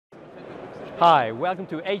Hi, welcome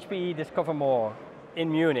to HPE Discover More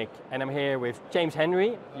in Munich, and I'm here with James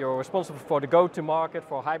Henry. You're responsible for the go-to-market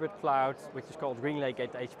for hybrid cloud, which is called GreenLake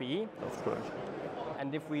at HPE. That's correct.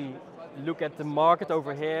 And if we look at the market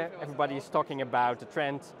over here, everybody is talking about the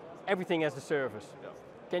trend, everything as a service. Yeah.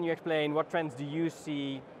 Can you explain what trends do you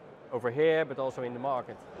see over here, but also in the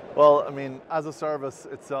market? Well, I mean, as a service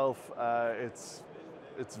itself,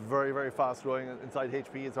 it's very, very fast growing. Inside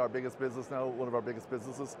HPE, it's our biggest business now, one of our biggest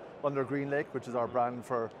businesses, under GreenLake, which is our brand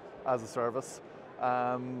for as a service.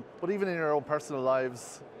 But even in our own personal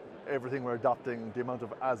lives, everything we're adopting, the amount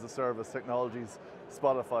of as a service technologies,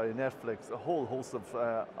 Spotify, Netflix, a whole host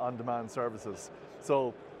of on-demand services.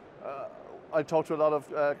 So I talk to a lot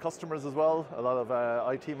of customers as well, a lot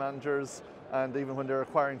of IT managers, and even when they're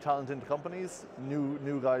acquiring talent into companies,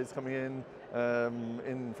 new guys coming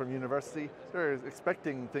in from university, they're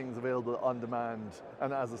expecting things available on demand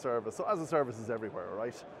and as a service. So as a service is everywhere,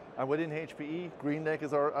 right? And within HPE, GreenLake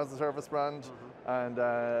is our as a service brand, and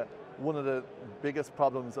one of the biggest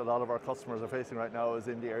problems a lot of our customers are facing right now is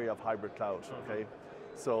in the area of hybrid cloud, okay?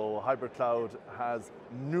 So hybrid cloud has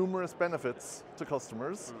numerous benefits to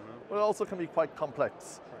customers, but it also can be quite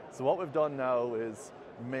complex. So what we've done now is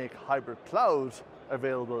make hybrid cloud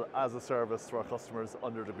available as a service to our customers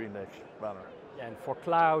under the GreenLake banner. And for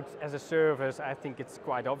cloud as a service, I think it's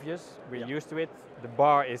quite obvious. We're used to it. The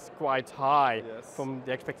bar is quite high from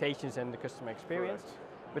the expectations and the customer experience.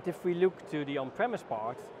 Correct. But if we look to the on-premise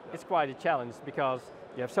part, it's quite a challenge because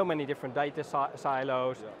you have so many different data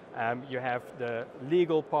silos. You have the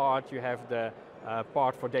legal part, you have the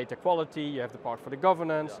part for data quality, you have the part for the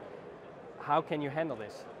governance. How can you handle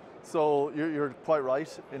this? So you're quite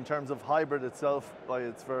right. In terms of hybrid itself, by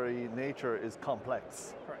its very nature, is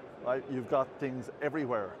complex. Correct. Right? You've got things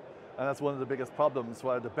everywhere, and that's one of the biggest problems.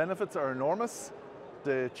 While the benefits are enormous,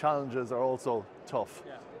 the challenges are also tough.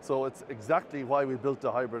 Yeah. So it's exactly why we built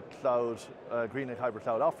the hybrid cloud, GreenLake hybrid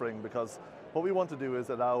cloud offering, because what we want to do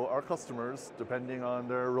is allow our customers, depending on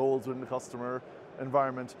their roles within the customer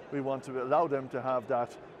environment, we want to allow them to have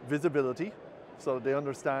that visibility so they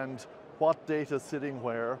understand what data is sitting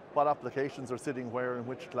where, what applications are sitting where in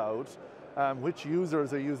which cloud, which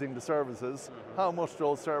users are using the services, how much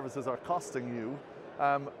those services are costing you.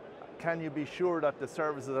 Can you be sure that the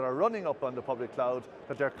services that are running up on the public cloud,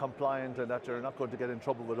 that they're compliant and that you're not going to get in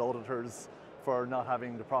trouble with auditors for not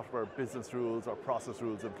having the proper business rules or process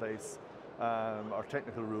rules in place, or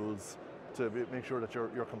technical rules to make sure that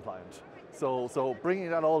you're compliant. So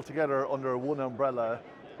bringing that all together under one umbrella,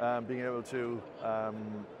 being able to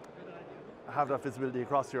have that visibility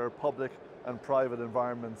across your public and private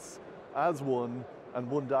environments as one, and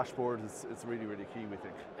one dashboard is really, really key, we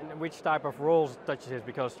think. And which type of roles touches this?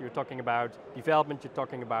 Because you're talking about development, you're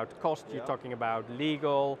talking about cost, you're talking about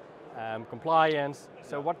legal, compliance.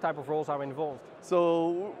 So what type of roles are involved?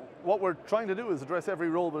 So what we're trying to do is address every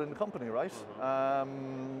role within the company, right?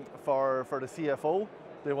 For the CFO,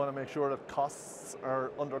 they want to make sure that costs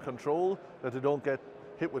are under control, that they don't get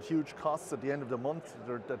hit with huge costs at the end of the month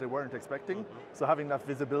that they weren't expecting. So having that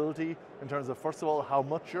visibility in terms of, first of all, how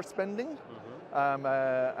much you're spending,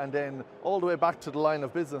 and then all the way back to the line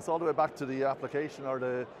of business, all the way back to the application or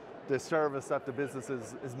the service that the business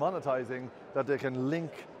is monetizing, that they can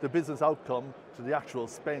link the business outcome to the actual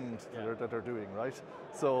spend that they're doing, right?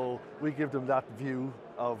 So we give them that view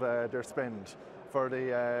of their spend. For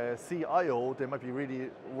the CIO, they might be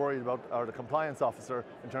really worried about, or the compliance officer,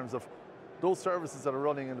 in terms of those services that are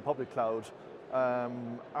running in the public cloud,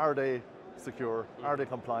 are they secure? Are they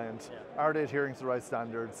compliant? Are they adhering to the right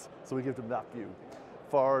standards? So we give them that view.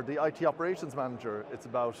 For the IT operations manager, it's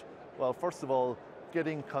about, well, first of all,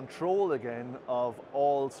 getting control again of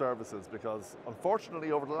all services, because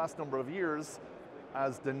unfortunately over the last number of years,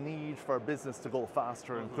 as the need for business to go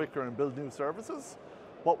faster and quicker and build new services,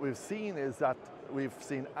 what we've seen is that we've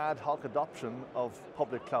seen ad hoc adoption of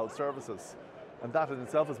public cloud services. And that in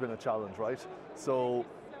itself has been a challenge, right? So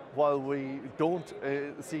while we don't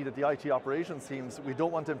see that the IT operations teams, we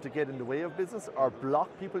don't want them to get in the way of business or block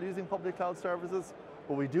people using public cloud services,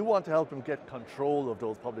 but we do want to help them get control of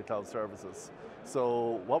those public cloud services.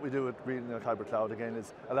 So what we do with GreenLake Hybrid Cloud, again,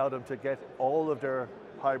 is allow them to get all of their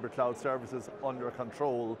hybrid cloud services under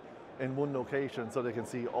control in one location so they can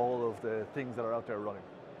see all of the things that are out there running.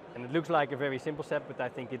 And it looks like a very simple step, but I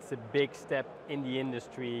think it's a big step in the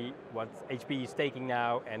industry, what HPE is taking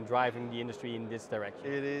now and driving the industry in this direction.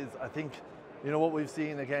 It is. I think, you know, what we've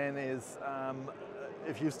seen again is,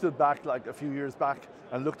 if you stood back like a few years back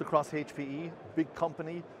and looked across HPE, big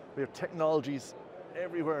company, we have technologies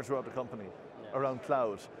everywhere throughout the company around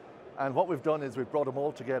cloud. And what we've done is we've brought them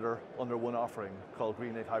all together under one offering called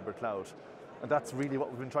GreenLake Hybrid Cloud. And that's really what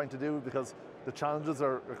we've been trying to do, because the challenges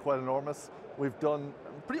are quite enormous. We've done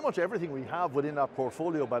pretty much everything we have within our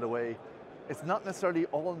portfolio, by the way. It's not necessarily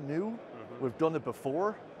all new. We've done it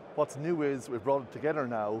before. What's new is we've brought it together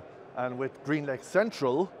now, and with GreenLake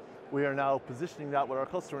Central, we are now positioning that with our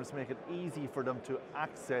customers to make it easy for them to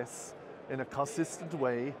access in a consistent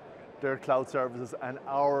way their cloud services and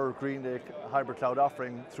our GreenLake hybrid cloud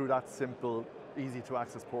offering through that simple, easy to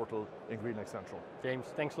access portal in GreenLake Central. James,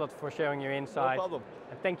 thanks a lot for sharing your insights. No problem.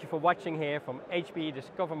 And thank you for watching here from HPE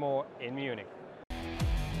Discover More in Munich.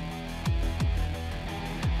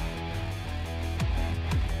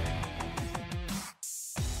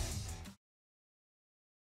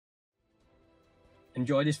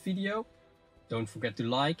 Enjoy this video? Don't forget to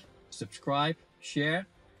like, subscribe, share,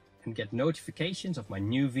 and get notifications of my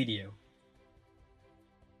new video.